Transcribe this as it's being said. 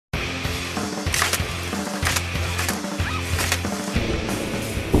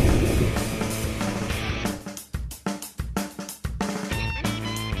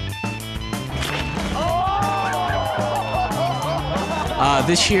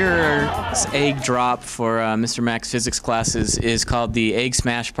This year's egg drop for Mr. Mack's physics classes is called the Egg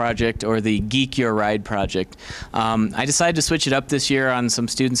Smash Project, or the Geek Your Ride Project. I decided to switch it up this year on some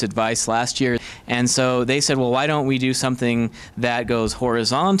students' advice last year, and so they said, well, why don't we do something that goes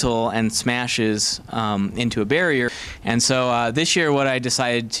horizontal and smashes into a barrier? And so this year what I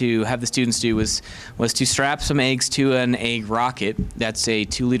decided to have the students do was to strap some eggs to an egg rocket. That's a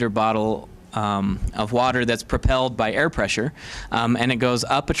 2-liter bottle of water that's propelled by air pressure, and it goes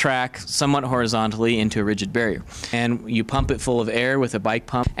up a track somewhat horizontally into a rigid barrier. And you pump it full of air with a bike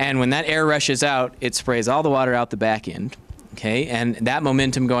pump, and when that air rushes out, it sprays all the water out the back end. Okay, and that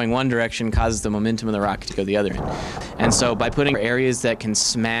momentum going one direction causes the momentum of the rocket to go the other end. And so by putting areas that can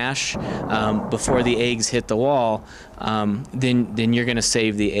smash before the eggs hit the wall, then you're going to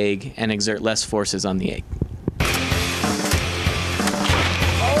save the egg and exert less forces on the egg.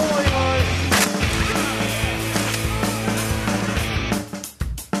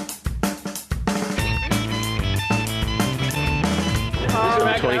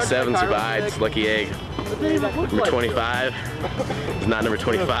 Number 27 survives, lucky egg. Number 25 is not number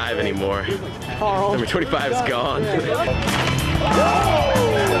 25 anymore. Number 25 is gone. I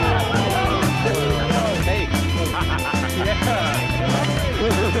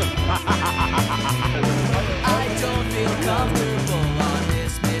don't feel comfortable on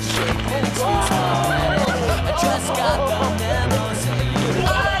this mission. It's too small. I just got the memo saying I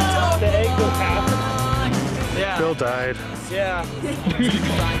don't belong. Bill died. Yeah. Find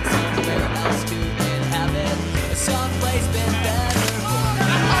somewhere else to inhabit. Someplace been better for me.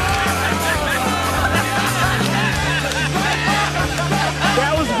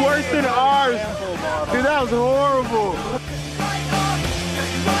 That was worse than ours. Dude, that was horrible.